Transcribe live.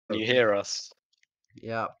Can you hear us?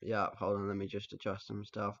 Yep. Hold on, let me just adjust some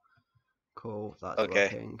stuff. Cool, that's Okay.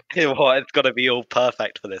 working. You know what? It's got to be all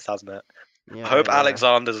perfect for this, hasn't it? Yeah, I hope yeah.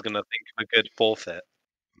 Alexander's going to think of a good forfeit.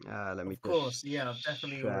 Let me Of course, yeah, I've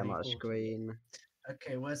definitely share already my thought of it. screen.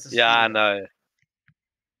 Okay, where's the Yeah, I streamer? know.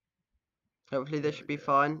 Hopefully this should be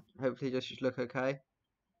fine. Hopefully this should look okay.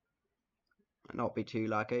 Not be too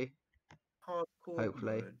laggy. Hardcore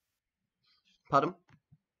Hopefully. mode. Pardon?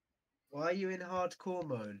 Why are you in hardcore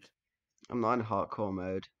mode? I'm not in hardcore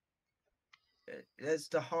mode. There's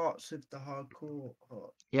the hearts with the hardcore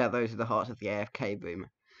heart. Yeah, those are the hearts of the AFK room.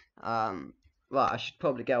 Right, I should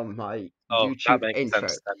probably get on my Oh, that YouTube makes intro.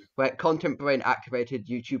 sense then. Where Content Brain activated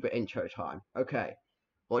YouTuber intro time. Okay.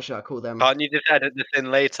 What should I call them? Can't you just edit this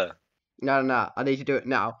in later? No. I need to do it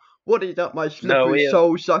now. What is up, my No, slippery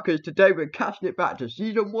soul suckers? Today we're casting it back to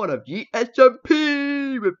season 1 of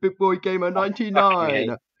SMP with Big Boy Gamer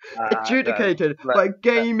 99. Adjudicated by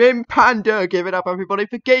Gaming Panda. Give it up, everybody,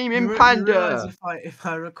 for Gaming Panda. You realise if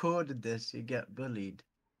I recorded this, you get bullied.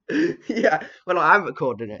 Yeah, well, I am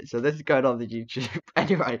recording it, so this is going on the YouTube.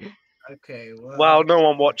 Anyway. Okay, well, no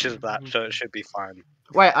one watches that, so it should be fine.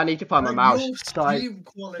 Wait, I need to find my mouse. Sorry,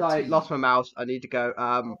 lost my mouse. I need to go.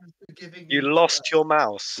 You lost your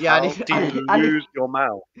mouse. Yeah, How do you lose your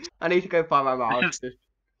mouse? I need to go find my mouse.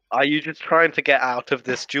 Are you just trying to get out of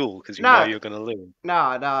this duel because you know you're gonna lose? No,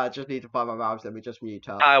 I just need to find my mouse. Let me just mute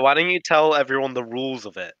up. Why don't you tell everyone the rules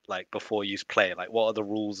of it, like before you play? Like, what are the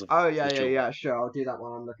rules of? Oh yeah, sure. I'll do that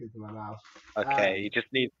while I'm looking for my mouse. Okay, you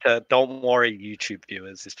just need to. Don't worry, YouTube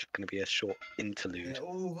viewers. It's just gonna be a short interlude.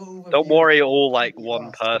 Don't worry, all like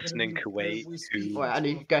one person in Kuwait who. Wait, I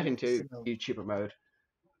need to get into YouTuber mode.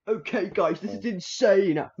 Okay, guys, this is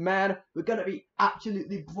insane, man. We're gonna be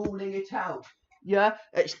absolutely brawling it out. Yeah,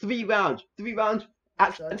 it's 3 rounds. 3 rounds.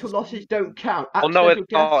 Accidental losses don't count. Oh no, it's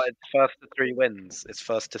not. It's first to 3 wins. It's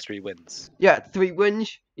first to 3 wins. Yeah, 3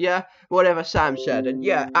 wins. Yeah, whatever Sam said. And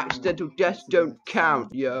yeah, accidental deaths don't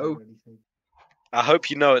count, yo. I hope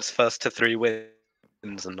you know it's first to 3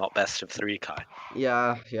 wins and not best of 3, Kai.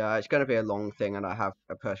 Yeah, it's going to be a long thing, and I have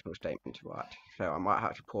a personal statement to write, so I might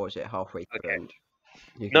have to pause it halfway through. Okay.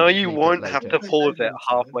 No, you won't have to pause it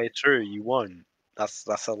halfway through. You won't.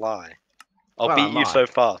 That's a lie. I'll beat you so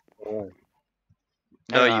fast.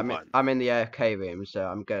 No, you won't. I'm in the AFK room, so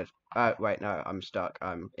I'm good. Wait, no, I'm stuck.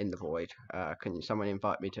 I'm in the void. Can someone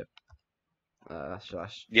invite me to?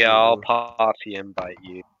 / Yeah, I'll party invite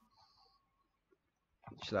you.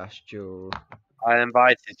 / duel. I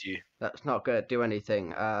invited you. That's not gonna do anything.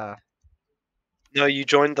 No, you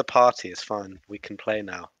joined the party. It's fine. We can play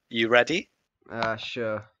now. You ready?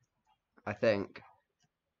 Sure. I think.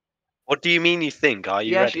 What do you mean you think? Are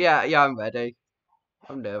you ready? Yeah, I'm ready.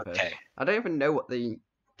 I'm nervous. Okay. I don't even know what the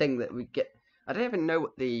thing that we get. I don't even know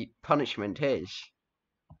what the punishment is.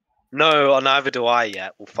 No, neither do I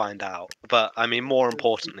yet. We'll find out. But I mean, more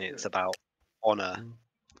importantly, it's about honor.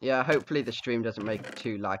 Yeah, hopefully the stream doesn't make it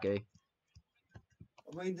too laggy.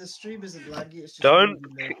 I mean, the stream isn't laggy. It's just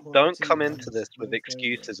don't come into this with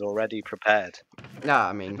excuses already prepared. No,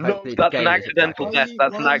 I mean, hopefully that's an accidental death.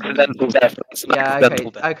 That's an accidental death. Yeah,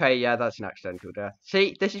 okay, yeah, that's an accidental death.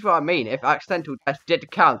 See, this is what I mean. If accidental death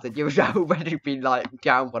did count, then you would already be like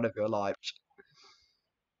down one of your lives.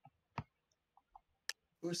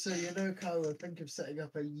 Also, you know, Kyle, I think of setting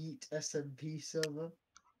up a Yeet SMP server.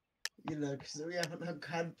 You know, because we haven't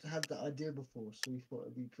had that idea before, so we thought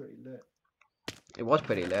it'd be pretty lit. It was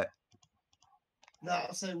pretty lit. No,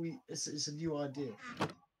 I'll say it's a new idea.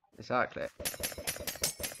 Exactly.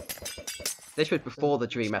 This was before the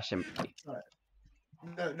Dream SMP.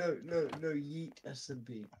 No, Yeet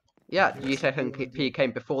SMP. Yeah, Yeet SMP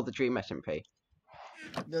came before the Dream SMP.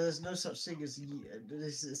 No, there's no such thing as Yeet.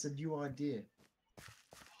 It's a new idea.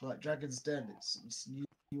 Like Dragon's Den, it's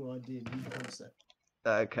a new idea, new concept.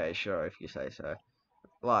 Okay, sure, if you say so.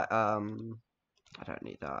 Right, I don't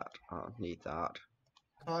need that. I'll need that.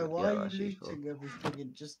 Kai, why are you looting everything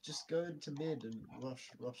and just go into mid and rush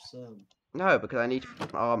some? No, because I need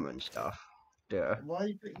armor and stuff. Duh. Why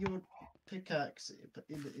you put your pickaxe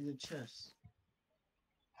in the chest?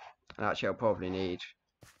 Actually, I'll probably need.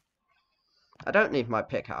 I don't need my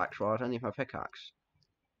pickaxe, right? I don't need my pickaxe.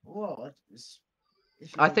 What?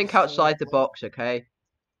 I think outside the box, okay?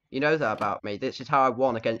 You know that about me. This is how I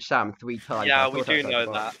won against Sam 3 times. Yeah, we do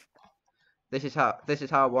know that. This is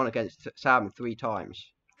how I won against Sam 3 times.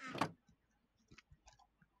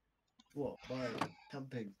 What? By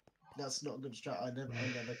camping? That's not a good strat. I never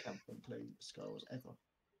camped when playing skywars ever.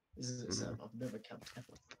 This is Sam. I've never camped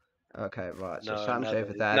ever. Okay, right. So No, Sam's never.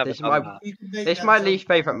 over there. Never This is my least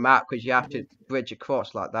favourite map because you have to bridge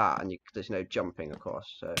across like that, and there's no jumping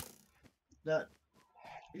across. So. That.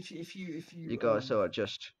 if you You gotta sort of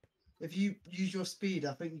just. if you use your speed,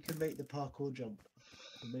 I think you can make the parkour jump.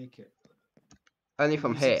 You make it. Only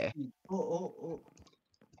from here. Oh.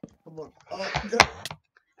 Come on. Oh, no.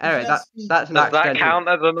 Anyway, that's an Does that accidental. count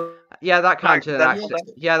as an? Yeah, that counts as an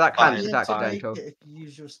accident. Yeah, that counts as Make accidental. it if you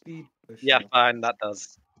use your speed potion. Yeah, fine, that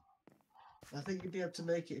does. I think you'd be able to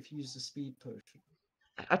make it if you use the speed potion.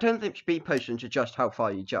 I don't think speed potions are just how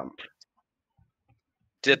far you jump.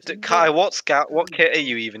 Kai, what kit are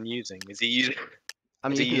you even using? Is he using?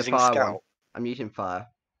 I'm using the fire one. I'm using fire.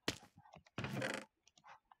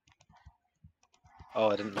 Oh,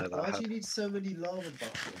 I didn't know that. Why do you need so many lava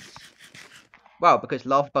buckets? Well, because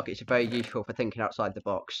lava buckets are very useful for thinking outside the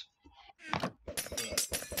box.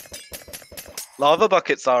 Lava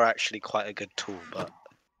buckets are actually quite a good tool, but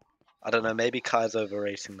I don't know, maybe Kai's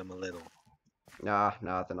overrating them a little. Nah,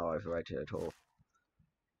 they're not overrated at all.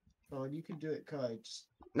 Oh, you can do it, Kai.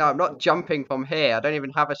 No, I'm not jumping from here. I don't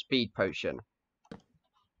even have a speed potion.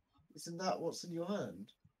 Isn't that what's in your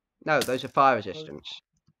hand? No, those are fire resistance.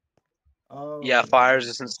 Oh. Yeah, fire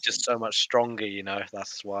resistance is just so much stronger, you know,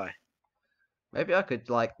 that's why. Maybe I could,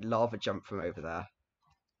 like, lava jump from over there.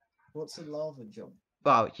 What's a lava jump?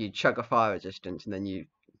 Well, you chug a fire resistance and then you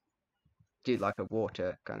do like a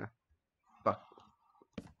water kind of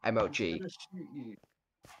MLG.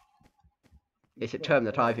 It's a term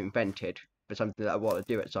that I've invented for something that I want to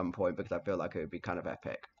do at some point because I feel like it would be kind of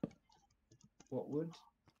epic. What would?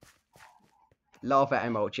 Lava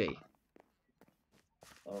MLG.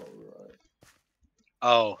 Oh, right.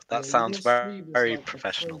 Oh, that sounds very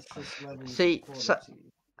professional. See,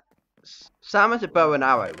 Sam has a bow and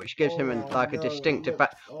arrow, which gives him a distinctive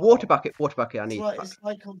water bucket. I need. It's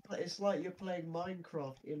like you're playing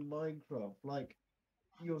Minecraft in Minecraft. Like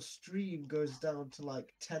your stream goes down to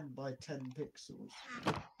like 10 by 10 pixels.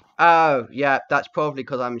 Oh yeah, that's probably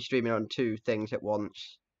because I'm streaming on 2 things at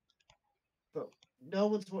once. But no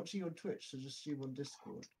one's watching on Twitch, so just stream on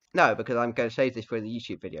Discord. No, because I'm going to save this for the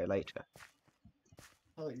YouTube video later.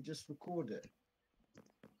 Oh, you just record it.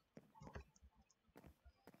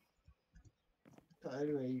 But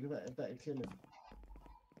anyway, you better kill him.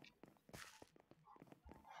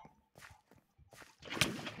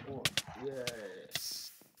 Oh,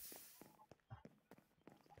 yes.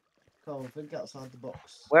 Carl, think outside the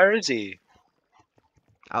box. Where is he?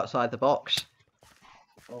 Outside the box.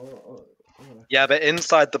 Oh. Yeah, but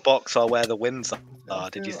inside the box are where the winds are.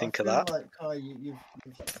 Did you think of that? Like Kai, you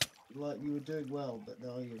were doing well, but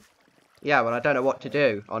now you've. Yeah, well, I don't know what to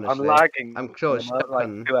do, honestly. I'm lagging. I'm sure it's stuck like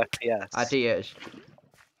on 2 FPS. ideas.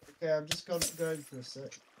 Okay, I'm just going for a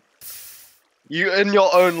sec. You in your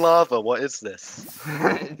own lava, what is this?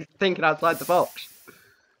 Thinking outside the box.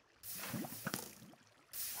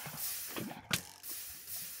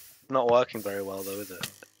 Not working very well though, is it?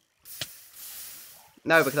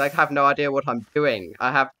 No, because I have no idea what I'm doing.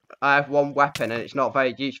 I have one weapon and it's not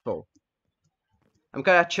very useful. I'm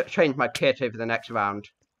gonna change my kit over the next round.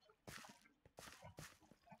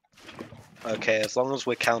 Okay, as long as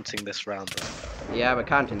we're counting this round though. Yeah, we're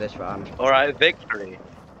counting this round. Alright, victory.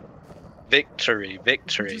 Victory.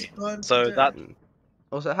 So that.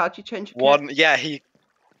 Also, how do you change your one? kit? Yeah, he.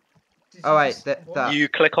 Oh wait, that. You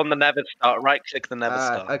click on the Never Start. Right click the Never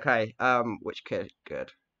Start. Okay. Which kit?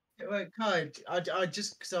 Good. Wait, Kai. I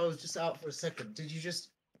just because I was just out for a second. Did you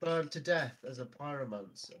just burn to death as a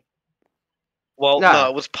pyromancer? Well, no,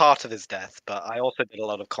 it was part of his death, but I also did a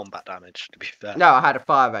lot of combat damage. To be fair. No, I had a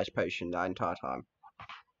fire res potion the entire time.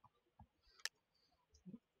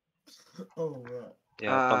 Oh right.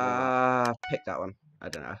 Yeah. Pick that one. I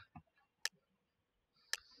don't know.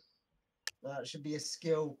 That should be a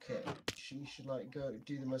skill kit. You should like go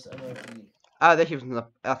do the most MLG. I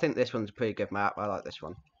think this one's a pretty good map. I like this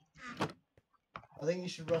one. I think you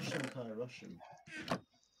should rush him, Kai. Rush him.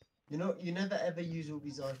 You never ever use all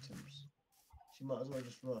these items. So you might as well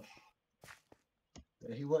just rush.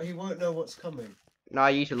 He won't know what's coming. No,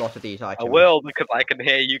 I use a lot of these items. I will because I can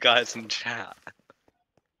hear you guys in chat.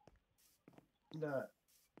 No,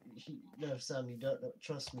 Sam, you don't know.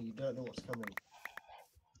 Trust me, you don't know what's coming.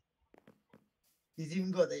 He's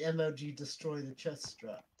even got the MLG destroy the chest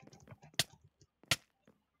strap.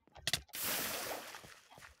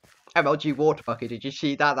 MLG water bucket, did you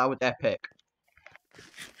see that? That was epic.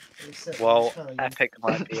 Well, epic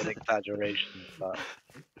might be an exaggeration, but...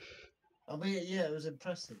 I mean, yeah, it was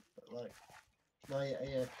impressive, but like, now you're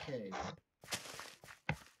AFK.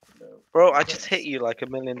 No, bro, I just hit you like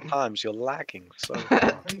 1,000,000 times, you're lagging, so...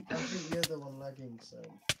 I think you're the one lagging, so...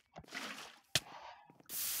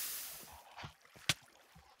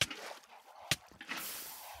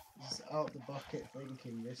 This is out the bucket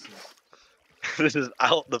thinking, this is... This is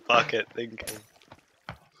out the bucket thinking.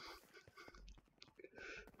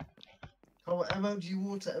 Oh, MLG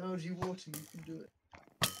water, you can do it.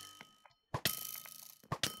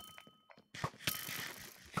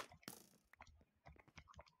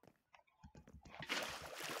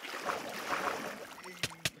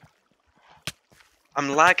 I'm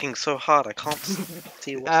lagging so hard I can't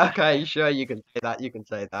see what. Okay, sure, you can say that. You can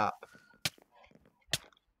say that.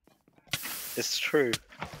 It's true.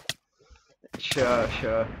 Sure.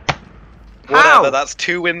 Whatever. How? That's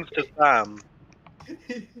 2 wins to Sam.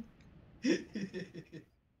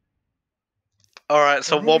 Alright,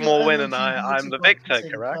 so one more win and I'm the victor,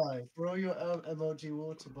 correct? For all your MLG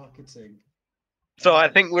water bucketing. So I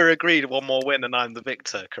think we're agreed, one more win and I'm the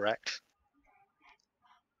victor, correct?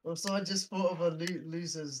 Well, so I just thought of a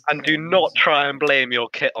loser's... And do not try and blame your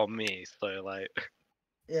kit on me, so like...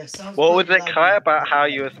 Yeah, sounds what was it, laggy, Kai, about how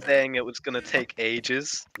you were saying it was gonna take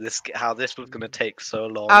ages? How this was gonna take so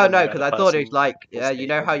long? Oh no, because I thought it was like, you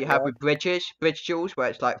know how you have with bridge duels, where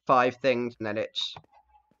it's like 5 things and then it's...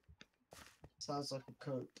 Sounds like a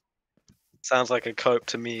cope. Sounds like a cope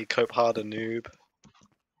to me, cope harder noob.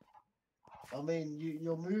 I mean,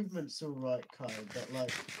 your movement's alright, Kai, but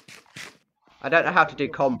like... I don't know how to do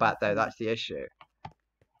combat though, that's the issue.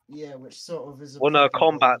 Yeah, which sort of is a... Well no,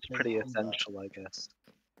 combat's pretty essential, I guess.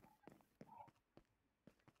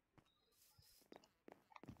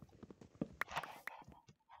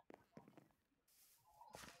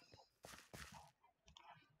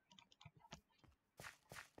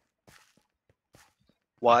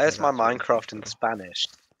 Why is my Minecraft in Spanish?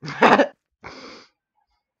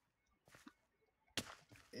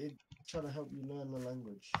 It's trying to help you learn the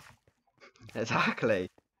language.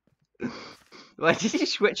 Exactly. Why did you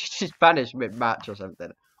switch to Spanish mid-match or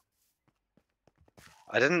something?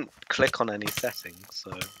 I didn't click on any settings,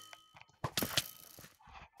 so...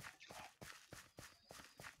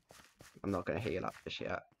 I'm not going to heal up just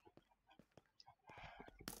yet.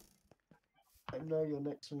 I know your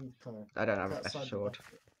next move, Kai. I don't have a sword.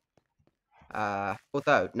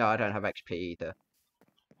 Although, no, I don't have XP either.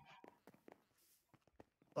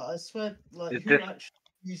 But I swear, like, who actually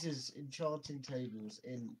uses enchanting tables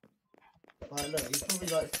in... Like, look, he's probably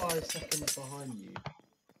like 5 seconds behind you.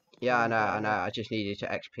 Yeah, I know, I just needed to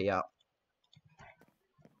XP up.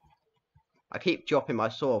 I keep dropping my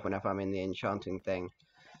sword whenever I'm in the enchanting thing.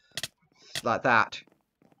 Like that.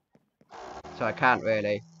 So I can't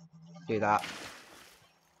really do that.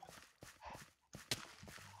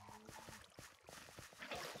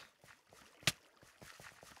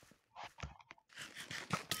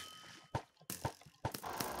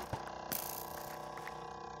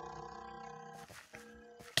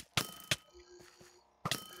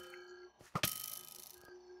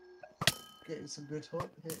 Getting some good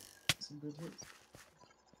some good hits.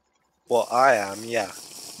 Well, I am, yeah.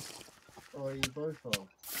 Or you both are.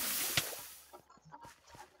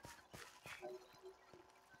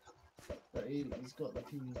 But he's got the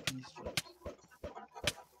PvP stripes.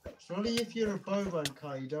 Surely if you're a bowman,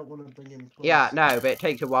 Kai, you don't want to bring him close. Yeah, no, but it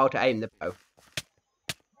takes a while to aim the bow.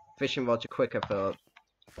 Fishing rods are quicker for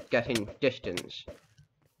getting distance.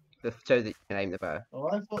 So that you can aim the bow. Oh,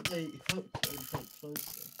 I thought they hooked and got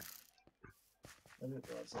closer.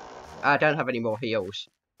 I don't have any more heals.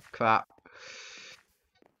 Crap.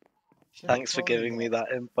 Thanks for giving me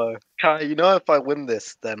that info. Kai, you know if I win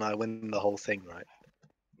this, then I win the whole thing, right?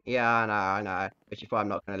 Yeah, I know. Which is why I'm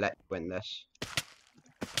not going to let you win this.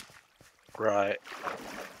 Right.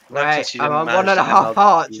 Right, I'm on 1.5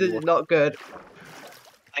 hearts. This is not good.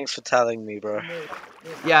 Thanks for telling me, bro.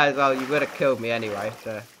 Yeah, well, you would have killed me anyway,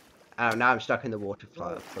 so... Oh, now I'm stuck in the water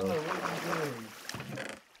flood. What are you doing?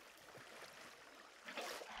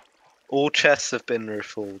 All chests have been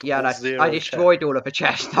refulled. Yeah, I destroyed all of the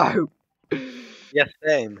chests, though. Yes,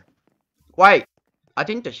 same. Wait, I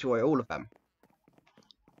didn't destroy all of them.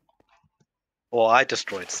 Well, I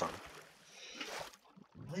destroyed some.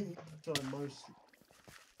 I think you destroyed most.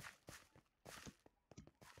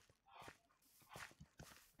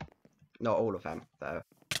 Not all of them, though.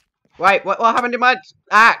 Wait, what happened to my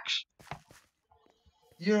axe?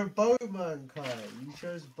 You're a bowman, Kai. You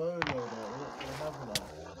chose bow mode. What have that?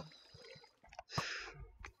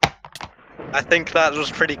 I think that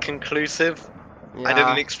was pretty conclusive. Yeah. I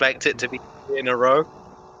didn't expect it to be in a row.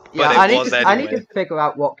 Yeah, but I need to figure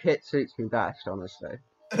out what kit suits me best, honestly.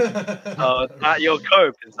 Oh, is that your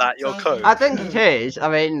cope? Is that your cope? I think it is. I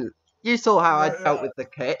mean, you saw how I dealt with the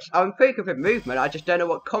kits. I'm pretty good with movement, I just don't know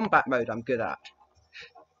what combat mode I'm good at.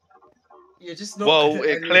 You're just not well,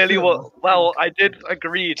 it clearly was. Well, I did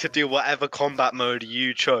agree to do whatever combat mode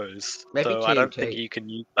you chose, Maybe so I don't think you can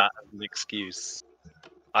use that as an excuse.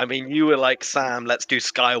 I mean, you were like, Sam, let's do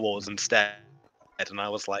skywars instead, and I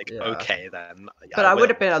was like, okay then. But I would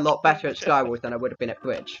have been a lot better at Skywars than I would have been at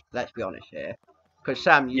Bridge. Let's be honest here. Because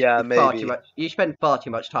Sam, you spend far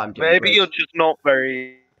too much time doing Maybe Bridge. you're just not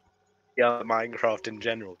very at Minecraft in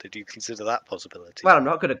general. Did you consider that possibility? Well, I'm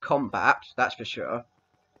not good at combat, that's for sure.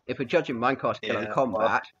 If we're judging Minecraft skill on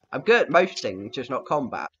combat, I'm good at most things, just not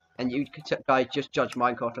combat. And you guys just judge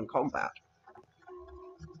Minecraft on combat.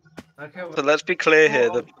 Okay, well, so let's be clear here.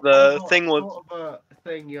 The thing was a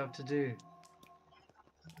thing you have to do.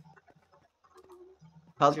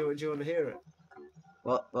 Do you want to hear it?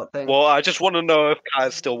 What thing? Well, I just want to know if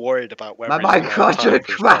Kai's still worried about whether my Minecraft just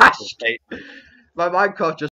crashed. My Minecraft just